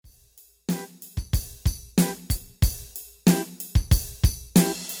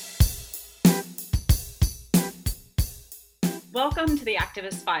Welcome to the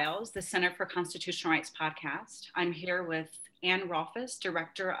Activist Files, the Center for Constitutional Rights podcast. I'm here with Ann Rolfes,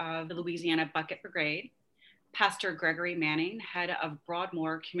 Director of the Louisiana Bucket Brigade, Pastor Gregory Manning, head of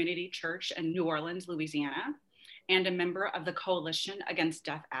Broadmoor Community Church in New Orleans, Louisiana, and a member of the Coalition Against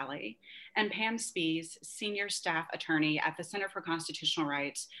Death Alley, and Pam Spees, Senior Staff Attorney at the Center for Constitutional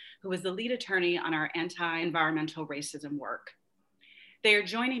Rights, who is the lead attorney on our anti-environmental racism work. They are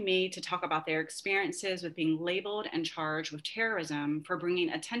joining me to talk about their experiences with being labeled and charged with terrorism for bringing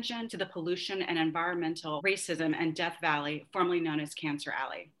attention to the pollution and environmental racism in Death Valley, formerly known as Cancer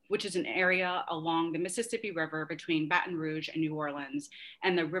Alley, which is an area along the Mississippi River between Baton Rouge and New Orleans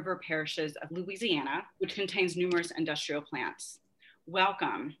and the river parishes of Louisiana, which contains numerous industrial plants.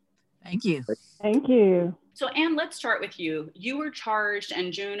 Welcome. Thank you. Thank you. So Ann, let's start with you. You were charged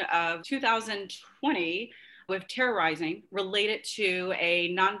in June of 2020 with terrorizing related to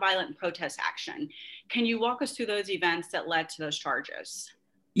a nonviolent protest action. Can you walk us through those events that led to those charges?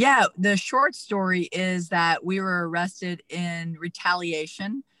 Yeah, the short story is that we were arrested in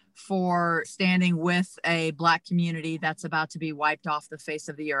retaliation for standing with a Black community that's about to be wiped off the face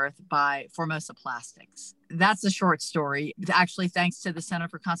of the earth by Formosa Plastics. That's the short story. Actually, thanks to the Center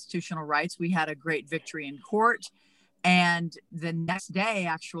for Constitutional Rights, we had a great victory in court. And the next day,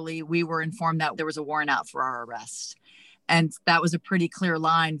 actually, we were informed that there was a warrant out for our arrest. And that was a pretty clear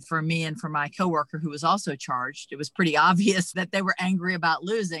line for me and for my coworker who was also charged. It was pretty obvious that they were angry about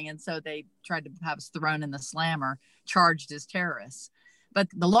losing. And so they tried to have us thrown in the slammer, charged as terrorists. But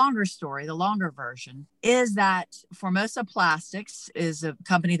the longer story, the longer version, is that Formosa Plastics is a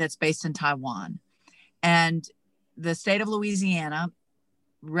company that's based in Taiwan. And the state of Louisiana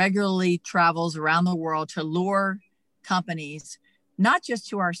regularly travels around the world to lure companies, not just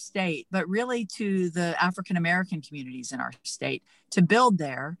to our state, but really to the African-American communities in our state, to build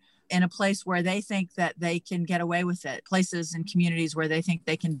there in a place where they think that they can get away with it, places and communities where they think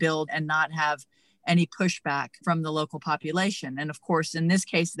they can build and not have any pushback from the local population. And of course, in this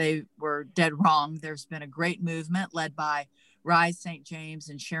case, they were dead wrong. There's been a great movement led by Rise St. James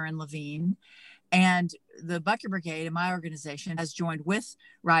and Sharon Levine. And the Bucket Brigade in my organization has joined with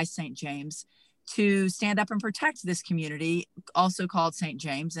Rise St. James to stand up and protect this community, also called St.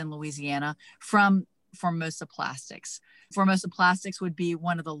 James in Louisiana, from Formosa Plastics. Formosa Plastics would be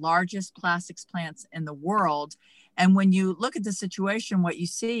one of the largest plastics plants in the world. And when you look at the situation, what you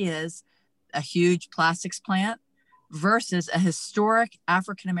see is a huge plastics plant versus a historic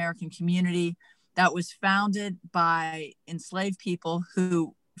African-American community that was founded by enslaved people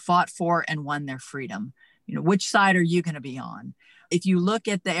who fought for and won their freedom. You know, which side are you going to be on? If you look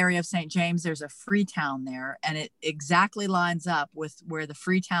at the area of St. James, there's a free town there, and it exactly lines up with where the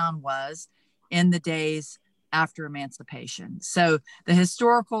free town was in the days after emancipation. So the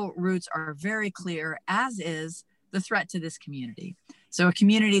historical roots are very clear, as is the threat to this community. So a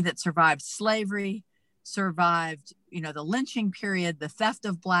community that survived slavery, survived, the lynching period, the theft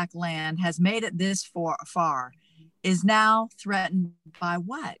of Black land, has made it this far, is now threatened by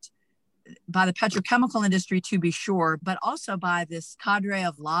what? By the petrochemical industry, to be sure, but also by this cadre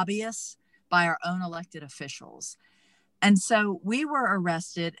of lobbyists, by our own elected officials. And so we were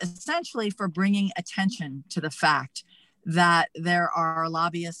arrested essentially for bringing attention to the fact that there are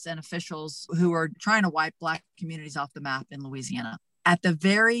lobbyists and officials who are trying to wipe Black communities off the map in Louisiana. At the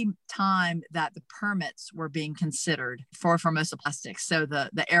very time that the permits were being considered for Formosa Plastics, so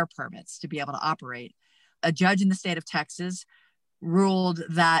the air permits to be able to operate, a judge in the state of Texas ruled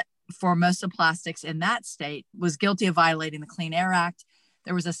that Formosa Plastics in that state was guilty of violating the Clean Air Act.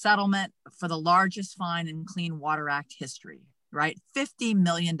 There was a settlement for the largest fine in Clean Water Act history, right? $50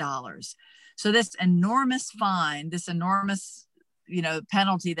 million. So this enormous fine, this enormous,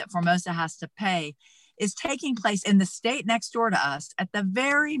 penalty that Formosa has to pay is taking place in the state next door to us at the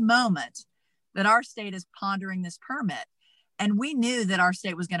very moment that our state is pondering this permit. And we knew that our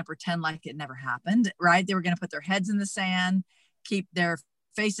state was going to pretend like it never happened, right? They were going to put their heads in the sand, keep their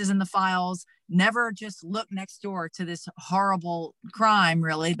faces in the files, never just look next door to this horrible crime,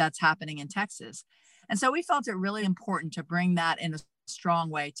 really, that's happening in Texas. And so we felt it really important to bring that in a strong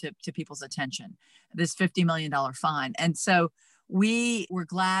way to people's attention, this $50 million fine. And so we were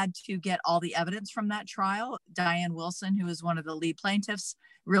glad to get all the evidence from that trial. Diane Wilson, who is one of the lead plaintiffs,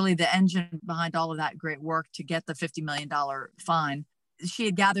 really the engine behind all of that great work to get the $50 million fine. She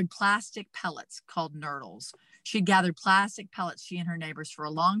had gathered plastic pellets called Nurdles. She gathered plastic pellets, she and her neighbors, for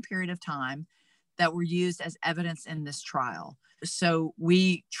a long period of time that were used as evidence in this trial. So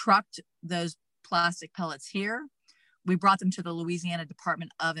we trucked those plastic pellets here. We brought them to the Louisiana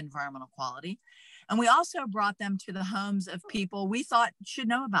Department of Environmental Quality. And we also brought them to the homes of people we thought should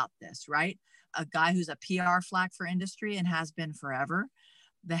know about this, right? A guy who's a PR flag for industry and has been forever,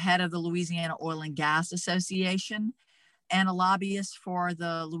 the head of the Louisiana Oil and Gas Association, and a lobbyist for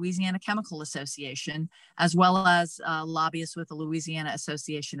the Louisiana Chemical Association, as well as a lobbyist with the Louisiana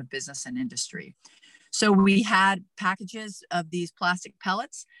Association of Business and Industry. So we had packages of these plastic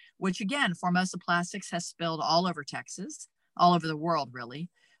pellets, which again, Formosa Plastics has spilled all over Texas, all over the world, really.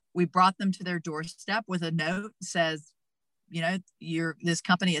 We brought them to their doorstep with a note that says, you know, this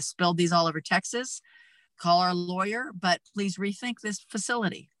company has spilled these all over Texas. Call our lawyer, but please rethink this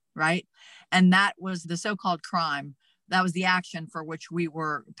facility, right? And that was the so-called crime. That was the action for which we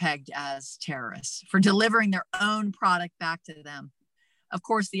were pegged as terrorists, for delivering their own product back to them. Of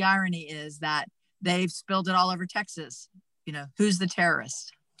course, the irony is that they've spilled it all over Texas. You know, who's the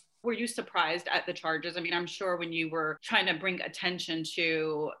terrorist? Were you surprised at the charges? I mean, I'm sure when you were trying to bring attention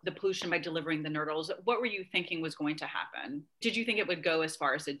to the pollution by delivering the Nurdles, what were you thinking was going to happen? Did you think it would go as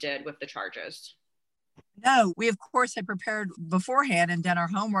far as it did with the charges? No, we of course had prepared beforehand and done our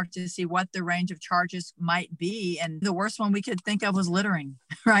homework to see what the range of charges might be. And the worst one we could think of was littering,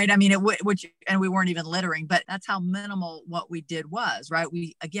 right? I mean, and we weren't even littering, but that's how minimal what we did was, right?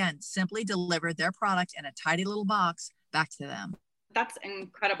 We, again, simply delivered their product in a tidy little box back to them. That's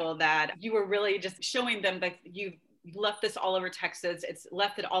incredible that you were really just showing them that you left this all over Texas. It's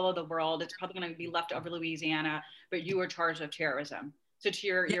left it all over the world. It's probably going to be left over Louisiana, but you were charged of terrorism. So to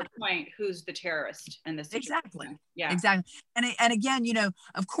your point, who's the terrorist in this situation? Exactly. Yeah. Exactly. And again, you know,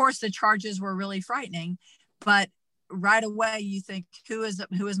 of course the charges were really frightening, but right away you think, who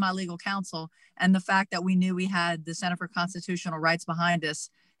is my legal counsel? And the fact that we knew we had the Center for Constitutional Rights behind us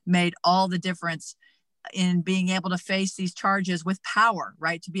made all the difference in being able to face these charges with power,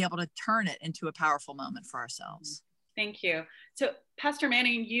 right? To be able to turn it into a powerful moment for ourselves. Thank you. So, Pastor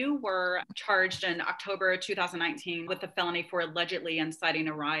Manning, you were charged in October 2019 with a felony for allegedly inciting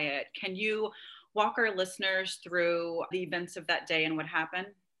a riot. Can you walk our listeners through the events of that day and what happened?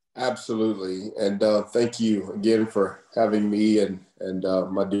 Absolutely. And thank you again for having me and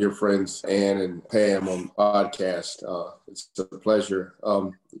my dear friends, Ann and Pam, on the podcast. It's a pleasure.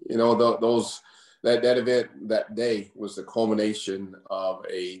 You know, that event that day was the culmination of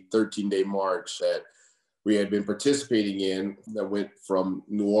a 13-day march that we had been participating in that went from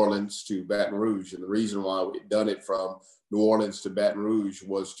New Orleans to Baton Rouge. And the reason why we'd done it from New Orleans to Baton Rouge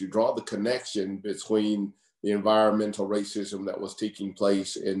was to draw the connection between the environmental racism that was taking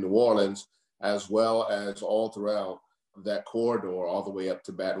place in New Orleans, as well as all throughout that corridor, all the way up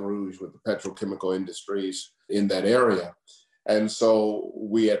to Baton Rouge with the petrochemical industries in that area. And so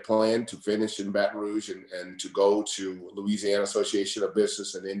we had planned to finish in Baton Rouge and to go to Louisiana Association of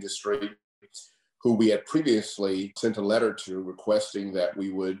Business and Industry, who we had previously sent a letter to requesting that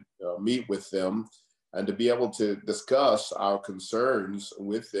we would meet with them and to be able to discuss our concerns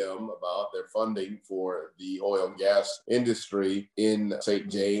with them about their funding for the oil and gas industry in St.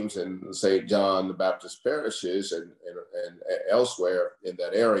 James and St. John the Baptist parishes and elsewhere in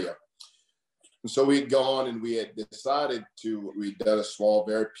that area. And so we had gone and we had decided we'd done a small,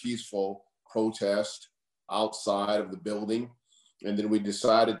 very peaceful protest outside of the building. And then we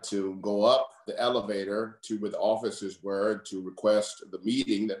decided to go up the elevator to where the offices were to request the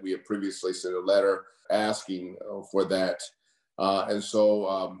meeting that we had previously sent a letter asking for that. And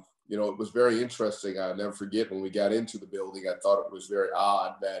so, you know, it was very interesting. I'll never forget when we got into the building, I thought it was very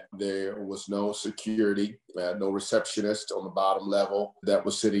odd that there was no security, no receptionist on the bottom level that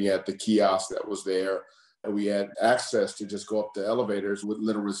was sitting at the kiosk that was there. And we had access to just go up the elevators with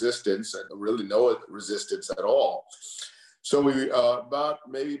little resistance and really no resistance at all. So we, about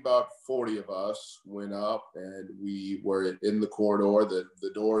 40 of us went up and we were in the corridor.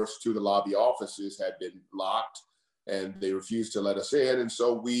 The doors to the lobby offices had been locked and they refused to let us in. And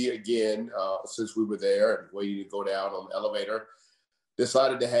so we, again, since we were there and waiting to go down on the elevator,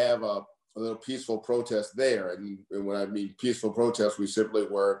 decided to have a little peaceful protest there. And when I mean peaceful protest, we simply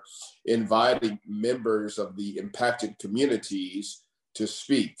were inviting members of the impacted communities to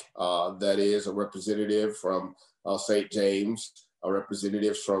speak. That is a representative from St. James, a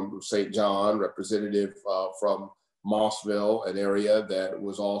representative from St. John, representative from Mossville, an area that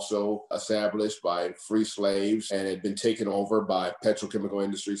was also established by free slaves and had been taken over by petrochemical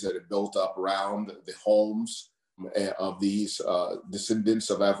industries that had built up around the homes of these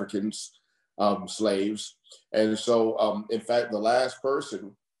descendants of Africans, slaves. And so, in fact, the last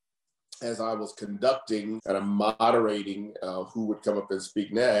person, as I was conducting and I'm moderating who would come up and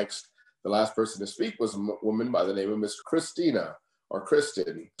speak next, the last person to speak was a woman by the name of Miss Christina, or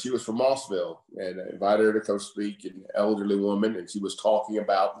Kristen. She was from Mossville, and I invited her to come speak, an elderly woman, and she was talking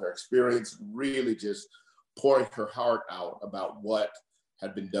about her experience, really just pouring her heart out about what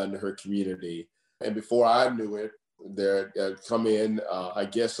had been done to her community. And before I knew it, there come in, I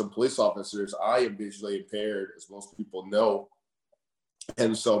guess, some police officers. I am visually impaired, as most people know.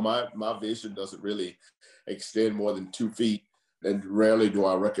 And so my vision doesn't really extend more than 2 feet. And rarely do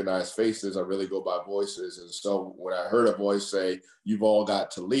I recognize faces. I really go by voices. And so when I heard a voice say, "You've all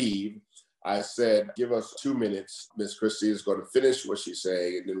got to leave," I said, "Give us 2 minutes. Miss Christie is going to finish what she's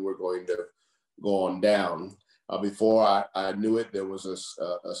saying, and then we're going to go on down." Before I knew it, there was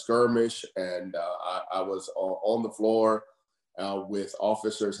a skirmish, and I was on the floor with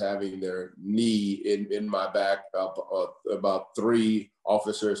officers having their knee in my back, about 3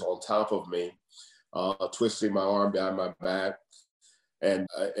 officers on top of me, twisting my arm behind my back, and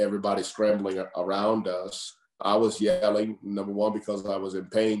everybody scrambling around us. I was yelling, number one, because I was in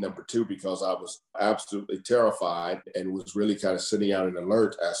pain. Number two, because I was absolutely terrified and was really kind of sending out an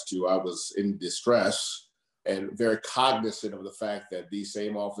alert as to I was in distress, and very cognizant of the fact that these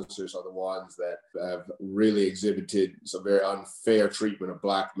same officers are the ones that have really exhibited some very unfair treatment of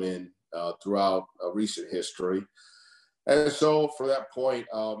Black men throughout recent history. And so from that point,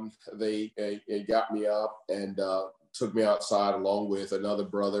 they got me up and took me outside along with another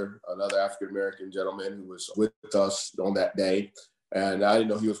brother, another African-American gentleman who was with us on that day. And I didn't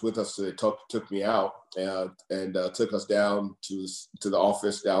know he was with us, so they took me out and took us down to the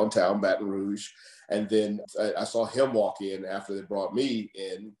office downtown Baton Rouge. And then I saw him walk in after they brought me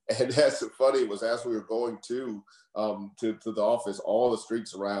in. And that's funny, was as we were going to the office, all the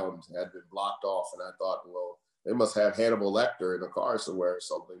streets around had been blocked off. And I thought, well, they must have Hannibal Lecter in a car somewhere or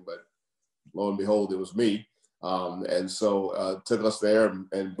something. But lo and behold, it was me. And so took us there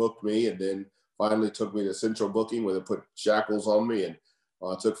and booked me, and then finally took me to central booking where they put shackles on me and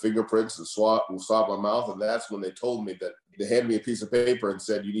took fingerprints and swabbed my mouth. And that's when they told me that they handed me a piece of paper and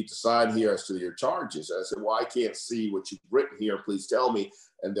said, "You need to sign here as to your charges." And I said, "Well, I can't see what you've written here. Please tell me."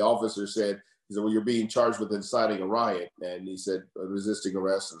 And the officer said, he said, "Well, you're being charged with inciting a riot." And he said, "Resisting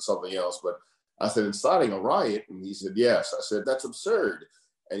arrest and something else." But I said, "Inciting a riot?" And he said, "Yes." I said, "That's absurd."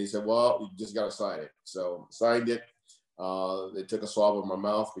 And he said, "Well, you just got to sign it." So signed it. They took a swab of my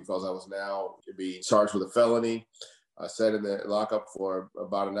mouth because I was now being charged with a felony. I sat in the lockup for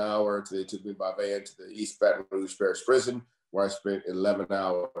about an hour until they took me by van to the East Baton Rouge Parish prison, where I spent 11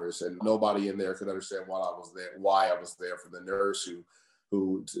 hours. And nobody in there could understand why I was there, from the nurse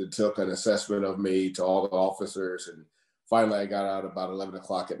who took an assessment of me to all the officers. And finally, I got out about 11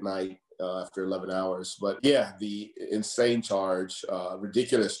 o'clock at night. After 11 hours. But yeah, the insane charge,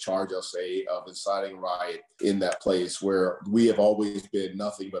 ridiculous charge, I'll say, of inciting riot in that place where we have always been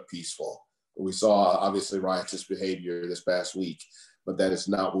nothing but peaceful. We saw obviously riotous behavior this past week, but that is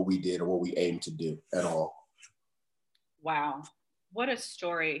not what we did or what we aimed to do at all. Wow. What a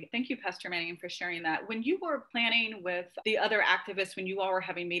story. Thank you, Pastor Manning, for sharing that. When you were planning with the other activists, when you all were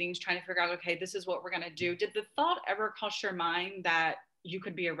having meetings trying to figure out, okay, this is what we're going to do, did the thought ever cross your mind that you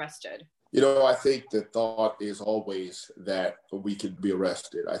could be arrested? You know, I think the thought is always that we could be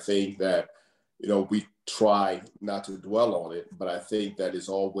arrested. I think that, you know, we try not to dwell on it, but I think that is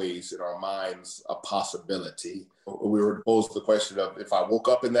always in our minds a possibility. We were posed the question of if I woke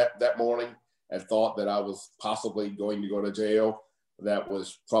up in that morning and thought that I was possibly going to go to jail, that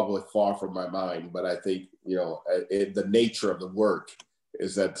was probably far from my mind. But I think, you know, the nature of the work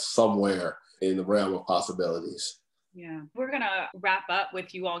is that somewhere in the realm of possibilities. Yeah, we're going to wrap up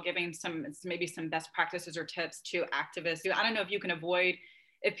with you all giving maybe some best practices or tips to activists. I don't know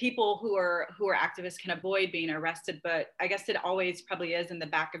if people who are activists can avoid being arrested, but I guess it always probably is in the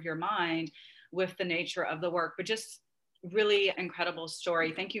back of your mind with the nature of the work. But just really incredible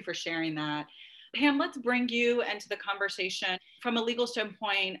story. Thank you for sharing that. Pam, let's bring you into the conversation from a legal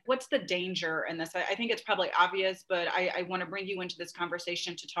standpoint. What's the danger in this? I think it's probably obvious, but I want to bring you into this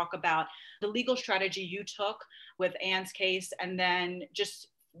conversation to talk about the legal strategy you took with Ann's case, and then just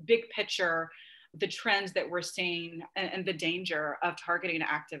big picture, the trends that we're seeing and the danger of targeting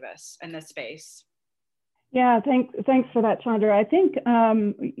activists in this space. Yeah, thanks for that, Chandra. I think,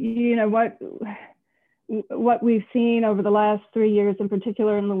 you know, what we've seen over the last 3 years, in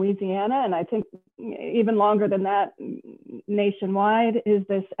particular in Louisiana, and I think even longer than that nationwide, is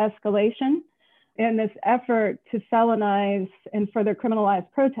this escalation and this effort to felonize and further criminalize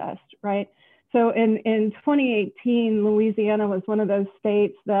protest, right? So in 2018, Louisiana was one of those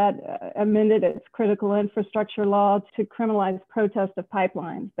states that amended its critical infrastructure law to criminalize protest of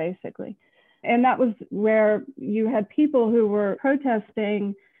pipelines, basically. And that was where you had people who were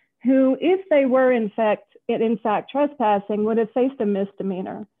protesting who, if they were in fact in fact trespassing, would have faced a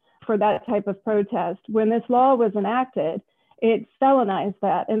misdemeanor for that type of protest. When this law was enacted, it felonized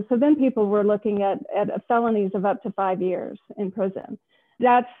that. And so then people were looking at felonies of up to 5 years in prison.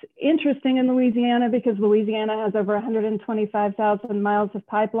 That's interesting in Louisiana because Louisiana has over 125,000 miles of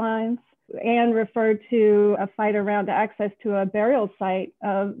pipelines, and referred to a fight around access to a burial site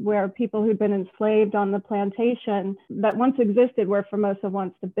where people who'd been enslaved on the plantation that once existed where Formosa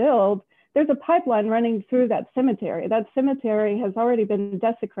wants to build. There's a pipeline running through that cemetery. That cemetery has already been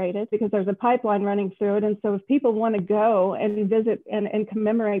desecrated because there's a pipeline running through it. And so if people want to go and visit and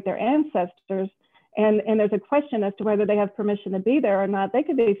commemorate their ancestors, and there's a question as to whether they have permission to be there or not, they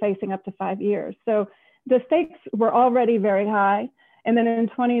could be facing up to 5 years. So the stakes were already very high. And then in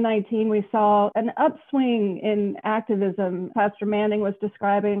 2019, we saw an upswing in activism. Pastor Manning was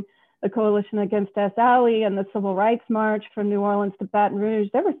describing the Coalition Against Death Alley and the Civil Rights March from New Orleans to Baton Rouge.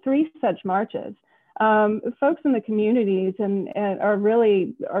 There were 3 such marches. Folks in the communities and are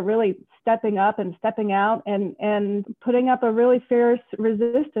really stepping up and stepping out and putting up a really fierce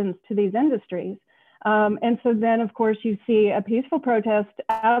resistance to these industries. And so then, of course, you see a peaceful protest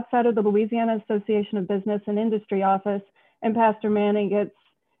outside of the Louisiana Association of Business and Industry office, and Pastor Manning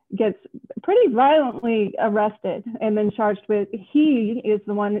gets pretty violently arrested and then charged with, he is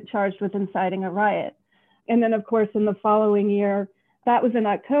the one charged with inciting a riot. And then, of course, in the following year, that was in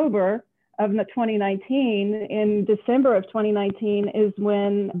October of 2019. In December of 2019 is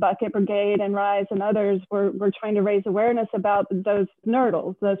when Bucket Brigade and Rise and others were trying to raise awareness about those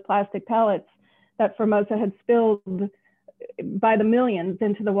Nurdles, those plastic pellets that Formosa had spilled by the millions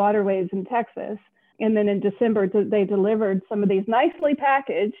into the waterways in Texas. And then in December, they delivered some of these nicely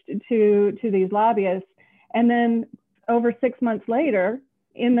packaged to these lobbyists. And then over 6 months later,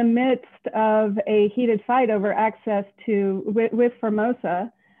 in the midst of a heated fight over access to, with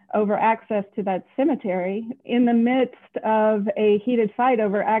Formosa, over access to that cemetery, in the midst of a heated fight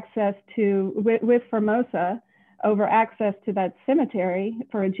over access to, with Formosa, over access to that cemetery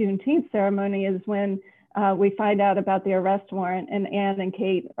for a Juneteenth ceremony is when we find out about the arrest warrant, and Ann and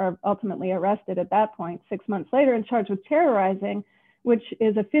Kate are ultimately arrested at that point 6 months later and charged with terrorizing, which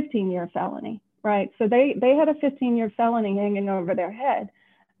is a 15-year felony, right? So they had a 15-year felony hanging over their head.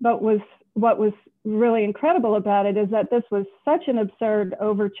 But what was really incredible about it is that this was such an absurd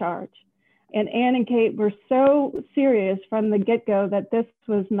overcharge. And Ann and Kate were so serious from the get-go that this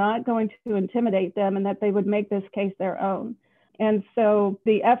was not going to intimidate them and that they would make this case their own. And so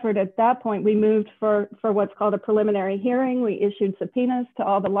the effort at that point, we moved for what's called a preliminary hearing. We issued subpoenas to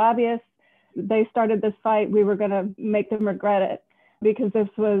all the lobbyists. They started this fight. We were going to make them regret it because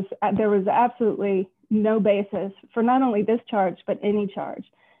there was absolutely no basis for not only this charge, but any charge.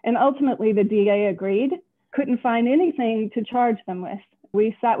 And ultimately the DA agreed, couldn't find anything to charge them with.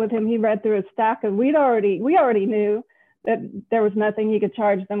 We sat with him, he read through a stack of, we already knew that there was nothing he could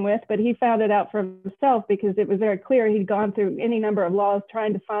charge them with, but he found it out for himself because it was very clear he'd gone through any number of laws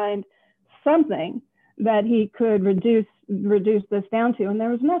trying to find something that he could reduce this down to, and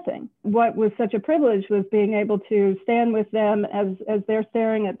there was nothing. What was such a privilege was being able to stand with them as they're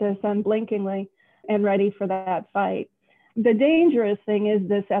staring at this unblinkingly and ready for that fight. The dangerous thing is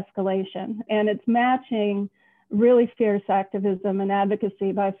this escalation, and it's matching really fierce activism and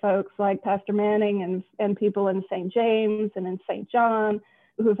advocacy by folks like Pastor Manning and people in St. James and in St. John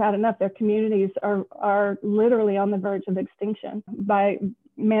who've had enough. Their communities are literally on the verge of extinction by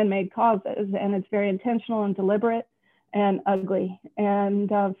man-made causes, and it's very intentional and deliberate and ugly, and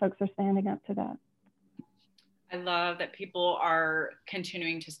folks are standing up to that. I love that people are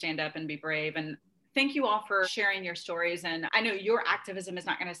continuing to stand up and be brave. And thank you all for sharing your stories. And I know your activism is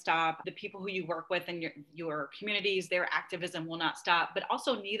not going to stop. The people who you work with in your communities, their activism will not stop, but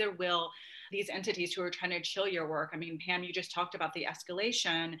also neither will these entities who are trying to chill your work. I mean, Pam, you just talked about the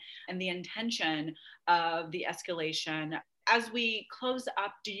escalation and the intention of the escalation. As we close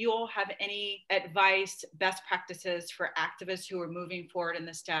up, do you all have any advice, best practices for activists who are moving forward in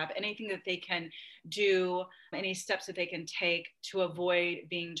this step? Anything that they can do, any steps that they can take to avoid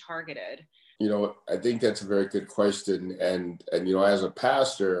being targeted? You know, I think that's a very good question. And you know, as a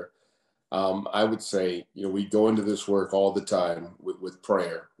pastor, I would say, you know, we go into this work all the time with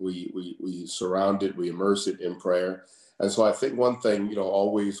prayer. We surround it, we immerse it in prayer. And so I think one thing, you know,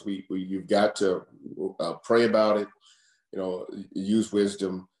 always you've got to pray about it, you know, use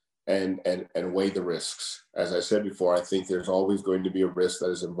wisdom and weigh the risks. As I said before, I think there's always going to be a risk that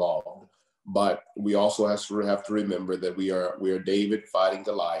is involved. But we also have to remember that we are David fighting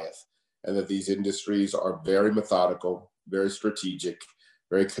Goliath, and that these industries are very methodical, very strategic,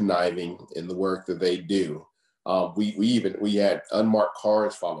 very conniving in the work that they do. We had unmarked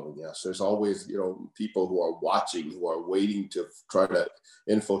cars following us. There's always, people who are watching, who are waiting to try to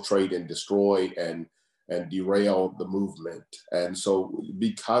infiltrate and destroy and derail the movement. And so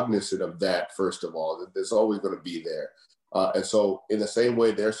be cognizant of that, first of all, that there's always going to be there. And so in the same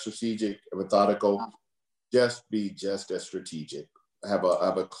way they're strategic and methodical, just be just as strategic. Have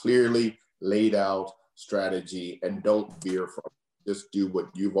a clearly laid out strategy and don't veer from it. Just do what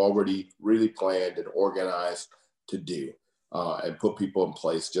you've already really planned and organized to do, and put people in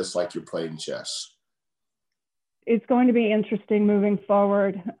place just like you're playing chess. It's going to be interesting moving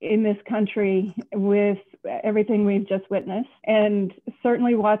forward in this country with everything we've just witnessed, and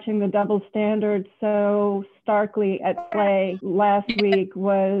certainly watching the double standard so starkly at play last week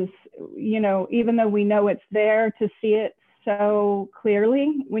was, even though we know it's there, to see it so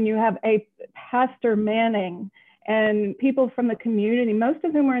clearly when you have a Pastor Manning and people from the community, most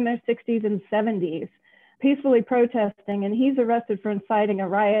of whom were in their 60s and 70s, peacefully protesting, and he's arrested for inciting a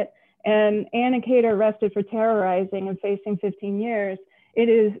riot, and Anna Cater arrested for terrorizing and facing 15 years.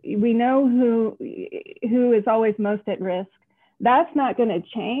 We know who is always most at risk. That's not going to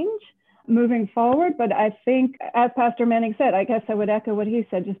change moving forward, but I think, as Pastor Manning said, I guess I would echo what he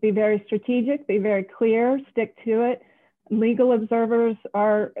said, just be very strategic, be very clear, stick to it. Legal observers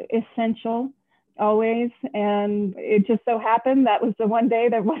are essential always, and it just so happened that was the one day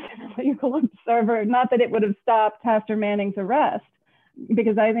there wasn't a legal observer. Not that it would have stopped Pastor Manning's arrest,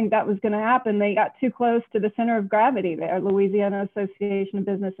 because I think that was going to happen. They got too close to the center of gravity there, Louisiana Association of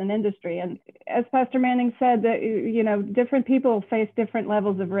Business and Industry. And as Pastor Manning said, that different people face different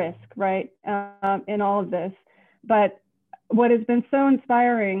levels of risk, right, in all of this. But what has been so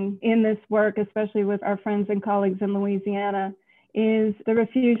inspiring in this work, especially with our friends and colleagues in Louisiana, is the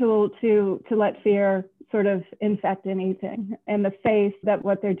refusal to let fear sort of infect anything, and the faith that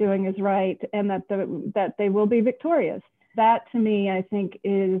what they're doing is right, and that they will be victorious. That, to me, I think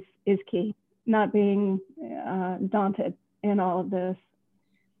is key, not being daunted in all of this.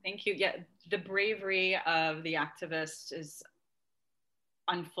 Thank you. Yeah, the bravery of the activists is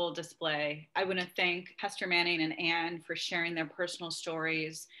on full display. I want to thank Pastor Manning and Ann for sharing their personal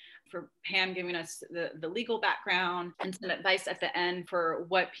stories, for Pam giving us the legal background and some advice at the end for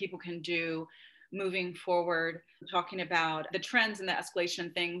what people can do moving forward, talking about the trends and the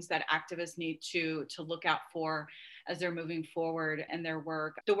escalation things that activists need to look out for as they're moving forward in their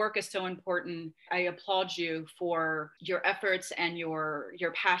work. The work is so important. I applaud you for your efforts and your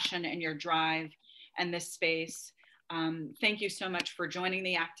passion and your drive in this space. Thank you so much for joining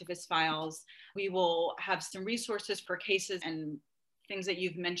the Activist Files. We will have some resources for cases and things that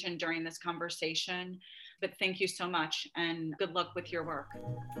you've mentioned during this conversation, but thank you so much and good luck with your work.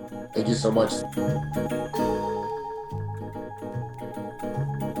 Thank you so much.